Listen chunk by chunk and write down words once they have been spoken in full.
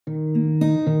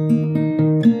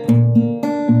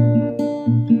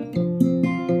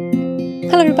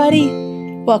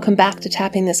everybody! Welcome back to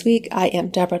Tapping This Week. I am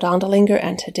Deborah Dondelinger,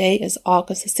 and today is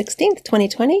August the 16th,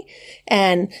 2020.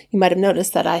 And you might have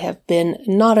noticed that I have been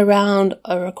not around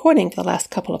a recording for the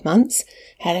last couple of months.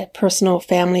 Had a personal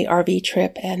family RV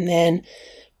trip, and then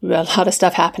a lot of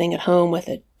stuff happening at home with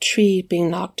a tree being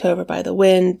knocked over by the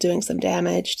wind, doing some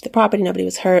damage to the property. Nobody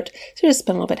was hurt. So it's just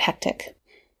been a little bit hectic.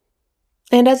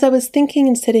 And as I was thinking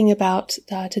and sitting about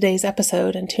today's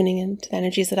episode and tuning into the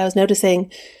energies that I was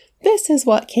noticing, this is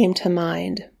what came to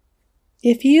mind.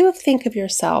 If you think of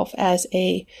yourself as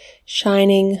a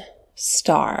shining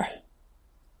star,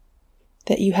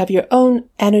 that you have your own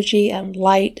energy and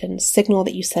light and signal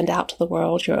that you send out to the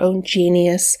world, your own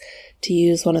genius, to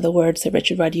use one of the words that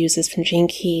Richard Rudd uses from Gene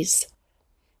Keys.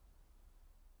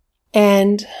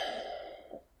 And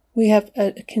we have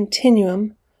a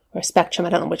continuum, or spectrum,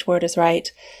 I don't know which word is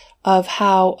right, of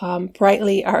how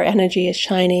brightly our energy is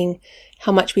shining,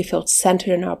 how much we feel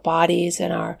centered in our bodies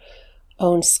and our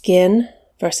own skin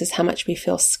versus how much we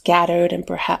feel scattered and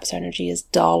perhaps our energy is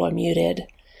dull or muted.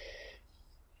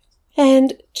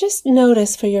 And just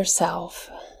notice for yourself,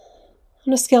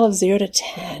 on a scale of 0 to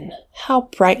 10, how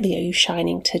brightly are you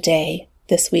shining today,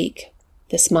 this week,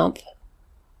 this month?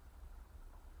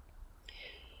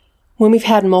 When we've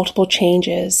had multiple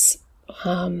changes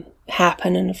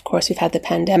happen, and of course we've had the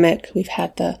pandemic, we've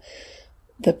had the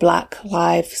Black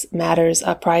Lives Matters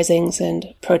uprisings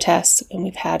and protests, and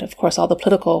we've had, of course, all the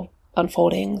political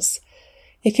unfoldings.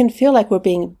 It can feel like we're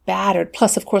being battered,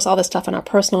 plus, of course, all the stuff in our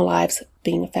personal lives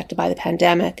being affected by the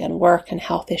pandemic and work and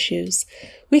health issues.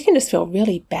 We can just feel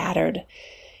really battered.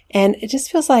 And it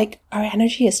just feels like our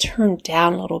energy is turned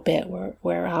down a little bit,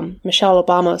 where Michelle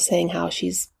Obama is saying how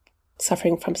she's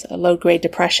suffering from a low-grade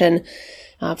depression.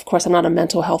 Of course, I'm not a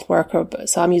mental health worker,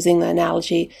 so I'm using the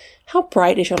analogy. How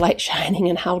bright is your light shining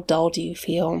and how dull do you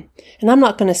feel? And I'm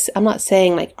not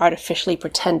saying like artificially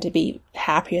pretend to be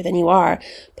happier than you are,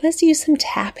 but let's use some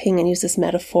tapping and use this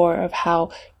metaphor of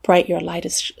how bright your light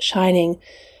is shining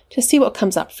to see what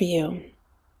comes up for you.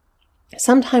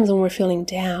 Sometimes when we're feeling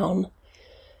down,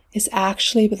 it's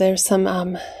actually, but there's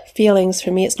some feelings,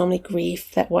 for me it's normally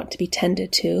grief that want to be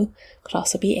tended to, could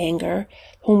also be anger.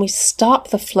 When we stop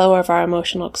the flow of our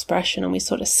emotional expression and we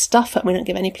sort of stuff it, and we don't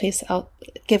give it any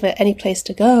place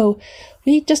to go,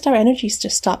 our energy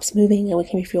just stops moving and we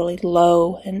can be really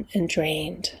low and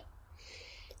drained.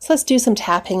 So let's do some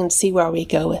tapping and see where we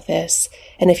go with this.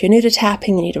 And if you're new to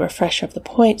tapping, you need a refresher of the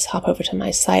points, hop over to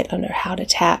my site under How to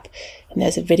Tap, and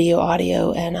there's a video,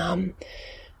 audio, and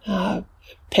a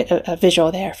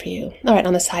visual there for you. All right,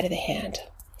 on the side of the hand.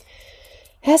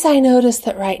 As I notice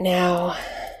right now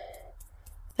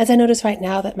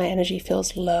that my energy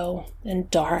feels low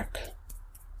and dark,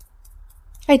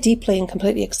 I deeply and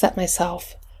completely accept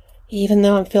myself, even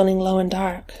though I'm feeling low and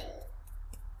dark.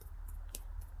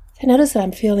 I notice that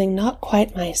I'm feeling not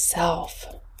quite myself.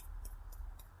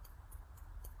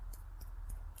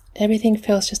 Everything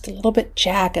feels just a little bit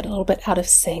jagged, a little bit out of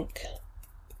sync.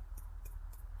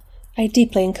 I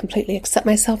deeply and completely accept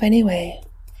myself anyway.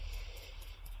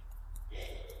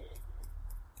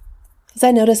 As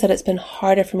I notice that it's been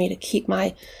harder for me to keep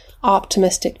my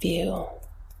optimistic view.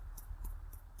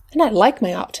 And I like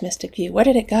my optimistic view. Where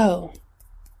did it go?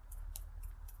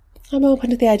 I'm open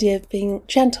to the idea of being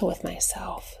gentle with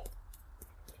myself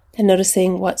and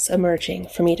noticing what's emerging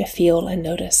for me to feel and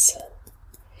notice.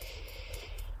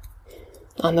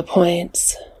 On the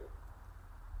points,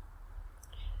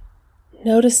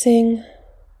 noticing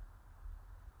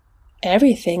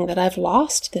everything that I've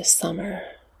lost this summer.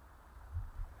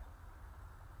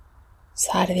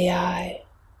 Side of the eye.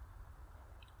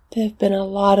 There have been a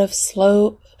lot of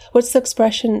what's the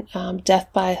expression? Death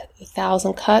by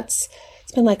 1,000 cuts.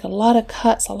 It's been like a lot of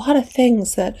cuts, a lot of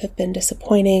things that have been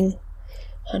disappointing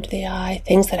under the eye,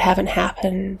 things that haven't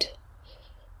happened,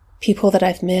 people that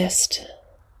I've missed.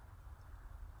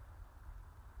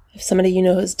 If somebody you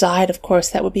know has died, of course,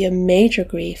 that would be a major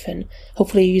grief, and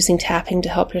hopefully you're using tapping to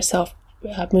help yourself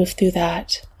move through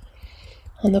that.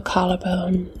 On the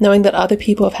collarbone, knowing that other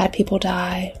people have had people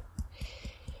die.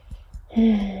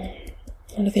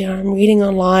 Under the arm, reading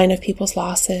online of people's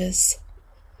losses.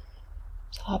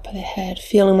 Top of the head,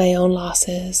 feeling my own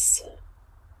losses.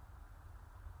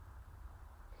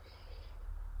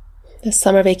 The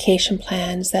summer vacation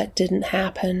plans that didn't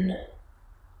happen.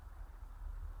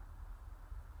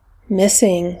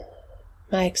 Missing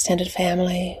my extended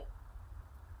family.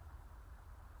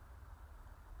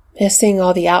 Missing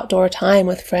all the outdoor time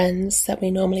with friends that we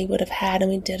normally would have had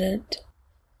and we didn't.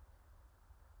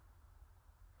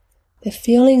 The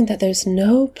feeling that there's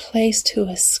no place to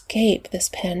escape this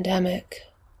pandemic.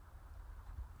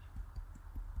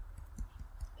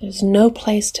 There's no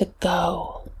place to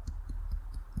go.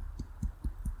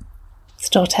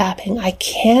 Still tapping. I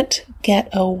can't get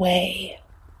away.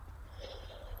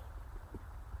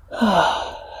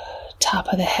 Top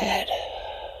of the head.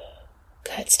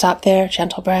 Good. Stop there.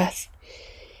 Gentle breath.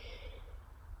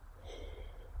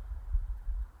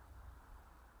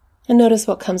 And notice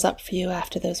what comes up for you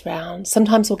after those rounds.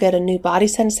 Sometimes we'll get a new body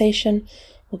sensation.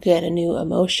 We'll get a new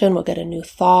emotion. We'll get a new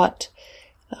thought.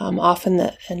 Often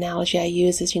the analogy I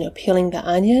use is, peeling the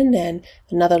onion and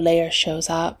another layer shows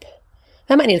up.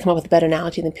 I might need to come up with a better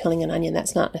analogy than peeling an onion.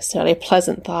 That's not necessarily a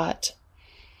pleasant thought.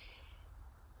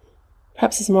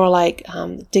 Perhaps it's more like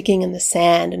digging in the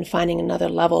sand and finding another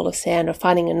level of sand, or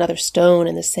finding another stone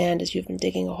in the sand as you've been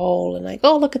digging a hole, and like,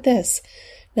 oh, look at this.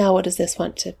 Now what does this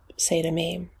want to say to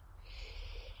me?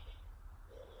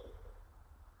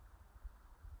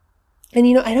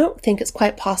 And I don't think it's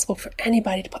quite possible for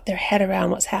anybody to put their head around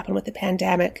what's happened with the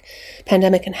pandemic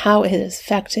and how it has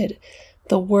affected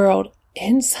the world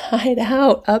inside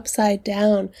out, upside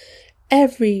down.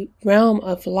 Every realm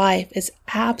of life is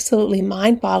absolutely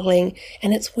mind-boggling,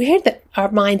 and it's weird that our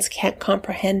minds can't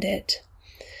comprehend it.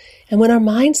 And when our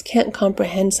minds can't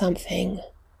comprehend something, do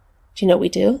you know what we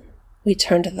do? We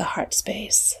turn to the heart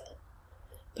space.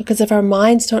 Because if our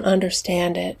minds don't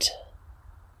understand it,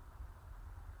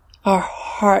 our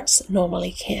hearts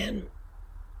normally can.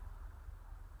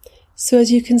 So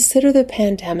as you consider the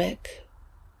pandemic,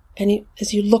 and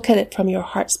as you look at it from your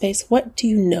heart space, what do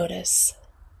you notice?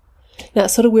 Now,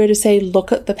 it's sort of weird to say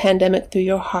look at the pandemic through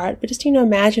your heart, but just,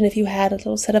 imagine if you had a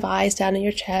little set of eyes down in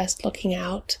your chest looking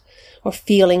out, or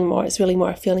feeling more. It's really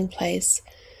more a feeling place.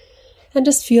 And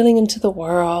just feeling into the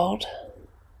world.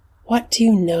 What do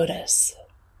you notice?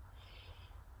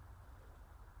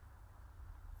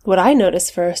 What I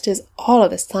notice first is all of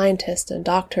the scientists and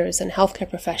doctors and healthcare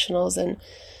professionals and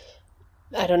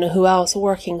I don't know who else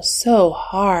working so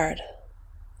hard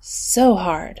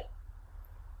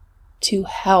to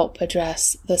help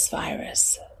address this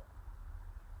virus.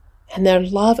 And their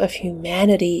love of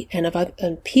humanity and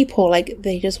of people, like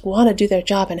they just want to do their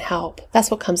job and help.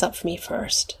 That's what comes up for me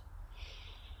first.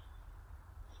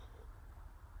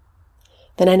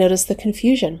 Then I notice the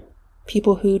confusion.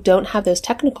 People who don't have those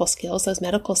technical skills, those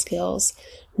medical skills,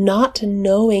 not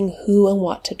knowing who and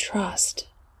what to trust.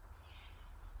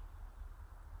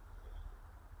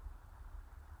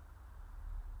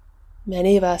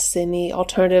 Many of us in the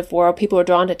alternative world, people are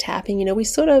drawn to tapping, we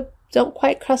sort of don't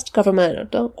quite trust government or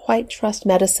don't quite trust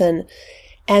medicine.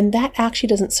 And that actually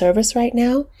doesn't serve us right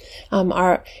now.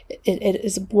 It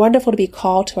is wonderful to be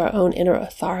called to our own inner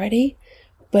authority.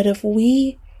 But if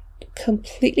we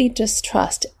completely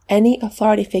distrust any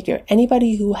authority figure,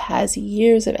 anybody who has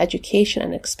years of education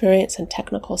and experience and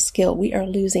technical skill, we are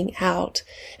losing out.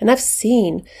 And I have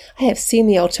seen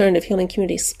the alternative healing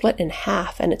community split in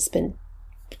half, and it's been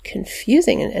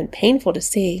confusing and painful to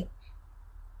see.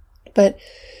 But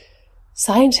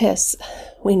scientists,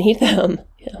 we need them.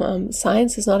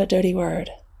 Science is not a dirty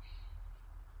word.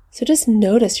 So just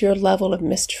notice your level of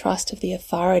mistrust of the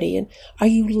authority, and are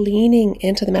you leaning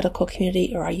into the medical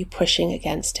community or are you pushing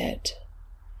against it?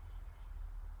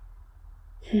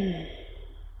 And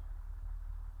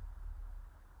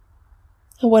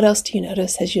what else do you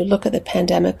notice as you look at the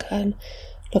pandemic and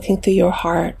looking through your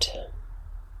heart?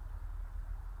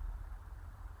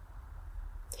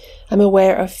 I'm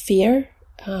aware of fear.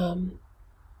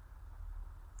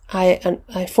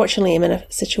 I fortunately am in a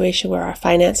situation where our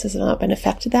finances have not been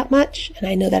affected that much, and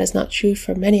I know that is not true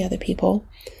for many other people.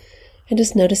 And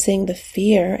just noticing the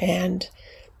fear and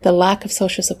the lack of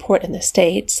social support in the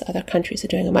States. Other countries are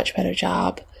doing a much better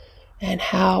job, and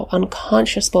how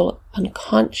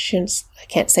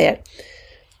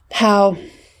how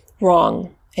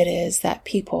wrong it is that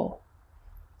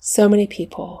so many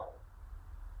people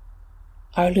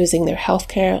are losing their health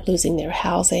care, losing their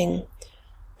housing,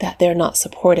 that they're not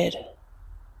supported,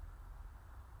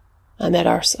 and that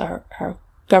our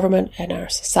government and our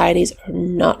societies are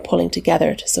not pulling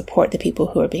together to support the people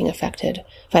who are being affected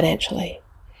financially.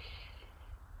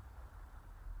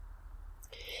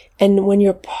 And when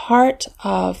you're part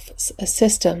of a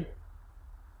system,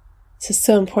 this is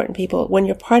so important, people, when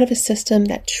you're part of a system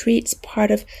that treats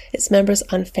part of its members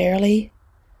unfairly,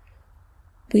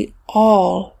 we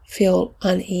all feel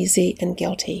uneasy and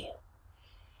guilty.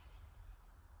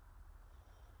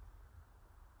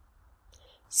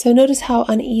 So notice how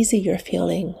uneasy you're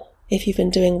feeling if you've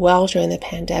been doing well during the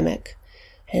pandemic,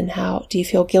 and how do you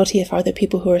feel guilty if other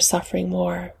people who are suffering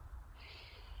more?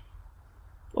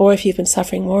 Or if you've been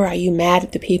suffering more, are you mad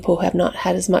at the people who have not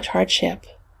had as much hardship?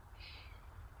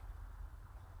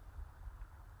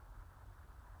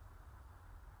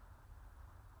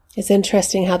 It's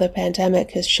interesting how the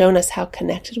pandemic has shown us how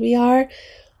connected we are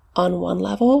on one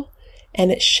level,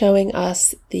 and it's showing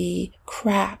us the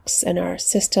cracks in our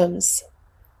systems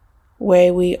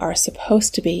where we are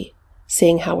supposed to be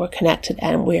seeing how we're connected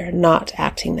and we're not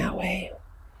acting that way.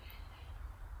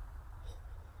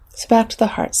 So back to the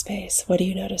heart space. What are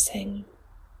you noticing?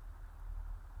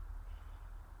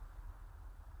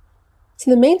 So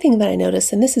the main thing that I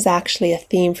noticed, and this is actually a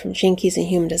theme from Gene Keys and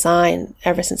Human Design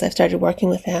ever since I've started working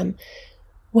with them,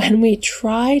 when we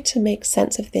try to make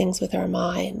sense of things with our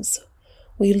minds,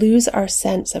 we lose our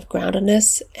sense of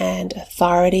groundedness and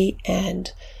authority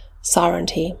and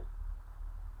sovereignty.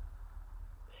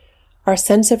 Our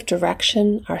sense of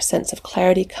direction, our sense of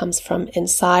clarity comes from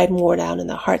inside, more down in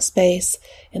the heart space,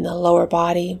 in the lower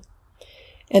body.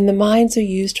 And the minds are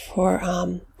used for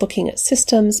looking at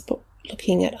systems, but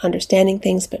looking at understanding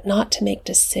things, but not to make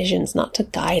decisions, not to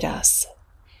guide us.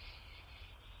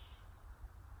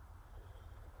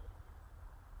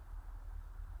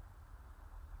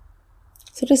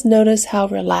 So just notice how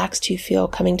relaxed you feel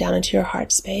coming down into your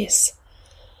heart space.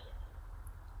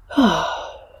 And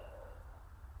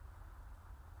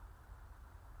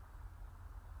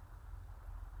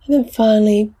then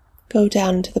finally go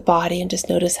down into the body and just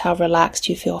notice how relaxed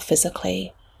you feel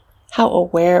physically. How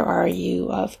aware are you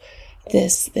of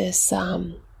this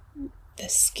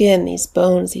skin, these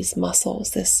bones, these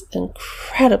muscles, this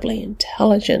incredibly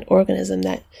intelligent organism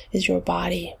that is your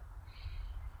body.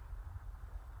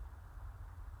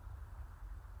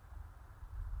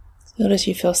 Notice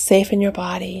you feel safe in your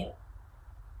body.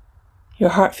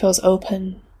 Your heart feels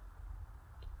open.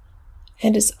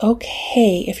 And it's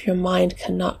okay if your mind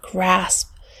cannot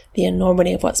grasp the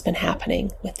enormity of what's been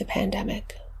happening with the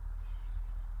pandemic.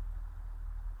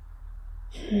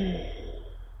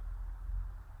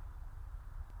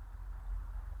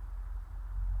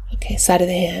 Okay, side of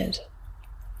the hand.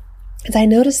 As I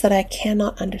notice that I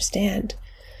cannot understand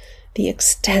the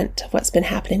extent of what's been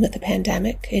happening with the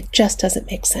pandemic, it just doesn't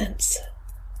make sense.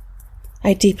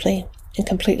 I deeply and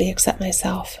completely accept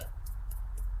myself.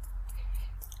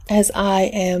 As I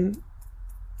am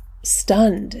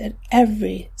stunned at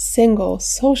every single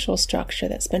social structure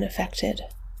that's been affected.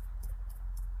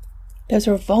 There's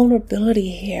a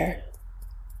vulnerability here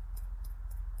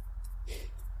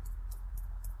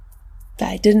that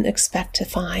I didn't expect to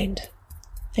find.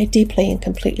 I deeply and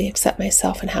completely accept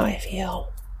myself and how I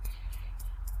feel.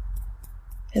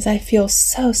 As I feel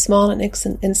so small and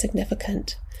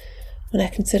insignificant when I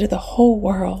consider the whole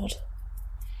world.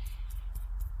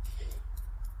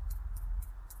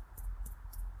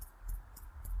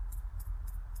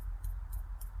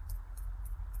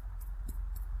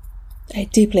 I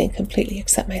deeply and completely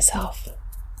accept myself.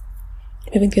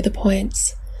 Moving through the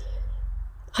points,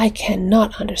 I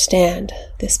cannot understand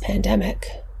this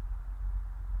pandemic.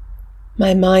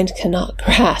 My mind cannot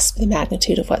grasp the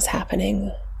magnitude of what's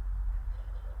happening.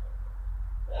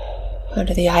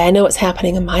 Under the eye, I know what's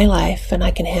happening in my life, and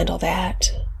I can handle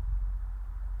that.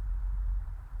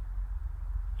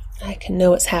 I can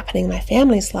know what's happening in my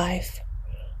family's life,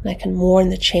 and I can mourn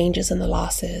the changes and the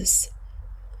losses,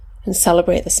 and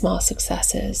celebrate the small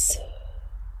successes.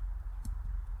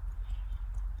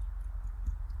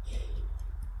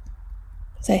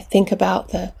 As I think about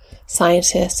the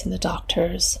scientists and the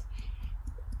doctors,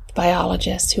 the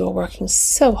biologists who are working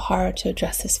so hard to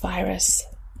address this virus,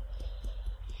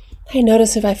 I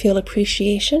notice if I feel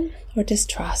appreciation or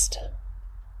distrust.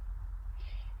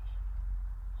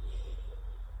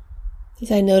 As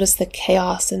I notice the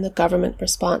chaos in the government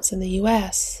response in the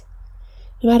US,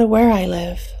 no matter where I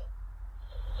live.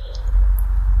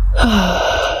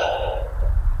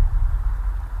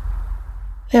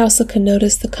 I also can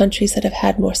notice the countries that have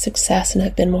had more success and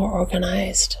have been more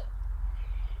organized.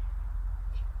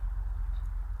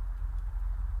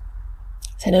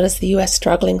 As I notice the US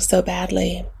struggling so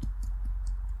badly.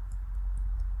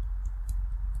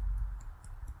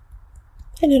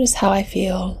 I notice how I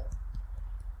feel,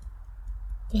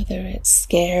 whether it's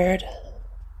scared,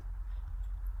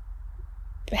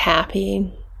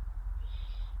 happy,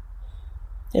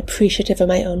 appreciative of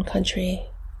my own country.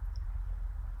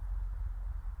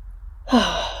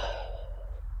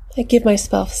 I give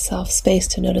myself space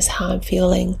to notice how I'm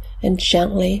feeling and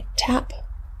gently tap.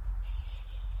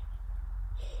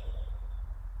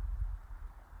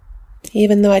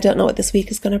 Even though I don't know what this week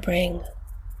is going to bring.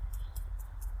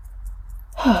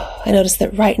 I notice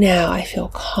that right now I feel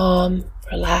calm,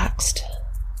 relaxed,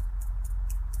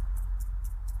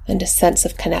 and a sense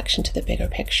of connection to the bigger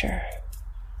picture.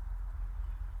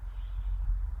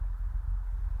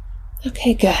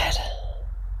 Okay, good.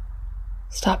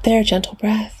 Stop there, gentle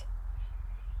breath.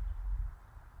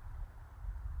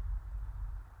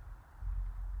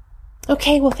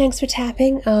 Okay, well, thanks for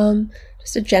tapping.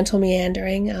 Just a gentle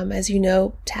meandering. As you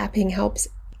know, tapping helps.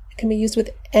 It can be used with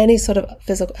any sort of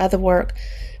physical, other work,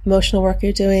 emotional work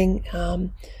you're doing,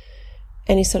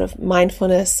 any sort of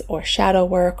mindfulness or shadow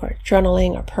work or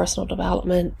journaling or personal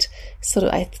development.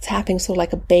 Tapping sort of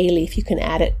like a bay leaf. You can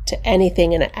add it to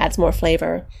anything and it adds more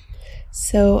flavor.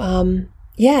 So,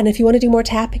 and if you want to do more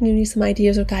tapping, you need some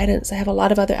ideas or guidance, I have a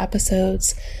lot of other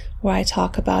episodes where I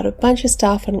talk about a bunch of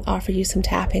stuff and offer you some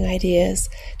tapping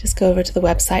ideas. Just go over to the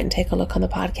website and take a look on the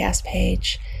podcast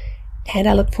page. And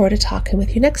I look forward to talking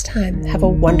with you next time. Have a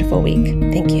wonderful week.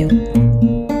 Thank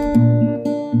you.